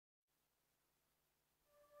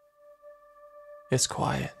It's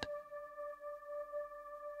quiet.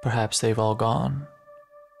 Perhaps they've all gone.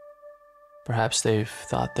 Perhaps they've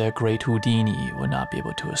thought their great Houdini would not be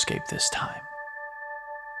able to escape this time.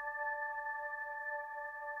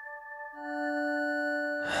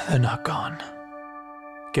 They're not gone.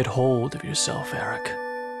 Get hold of yourself, Eric.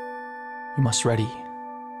 You must ready.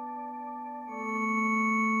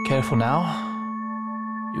 Careful now.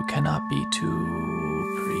 You cannot be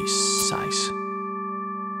too precise.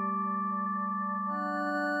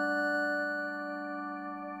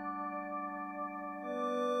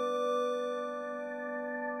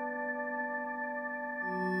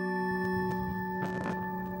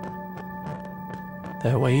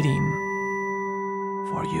 They're waiting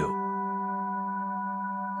for you.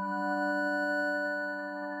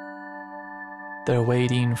 They're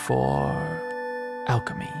waiting for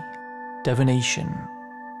alchemy, divination,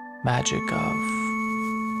 magic of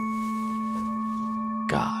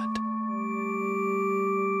God.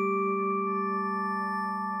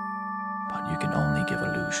 But you can only give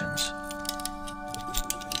illusions.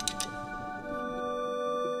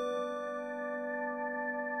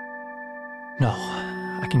 No,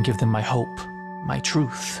 I can give them my hope, my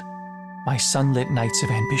truth, my sunlit nights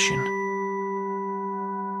of ambition.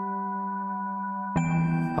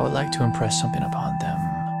 I would like to impress something upon them.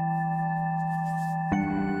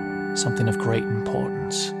 Something of great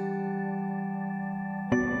importance.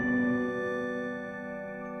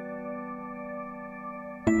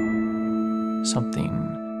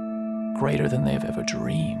 Something greater than they've ever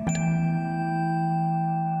dreamed.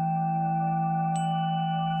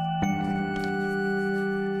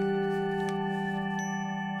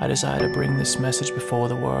 I desire to bring this message before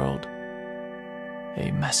the world. A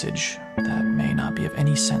message that may not be of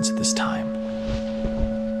any sense at this time.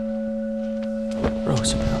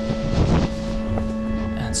 Rosabelle,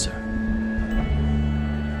 answer,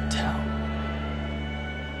 tell,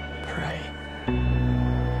 pray.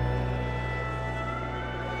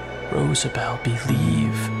 Rosabelle,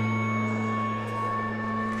 believe.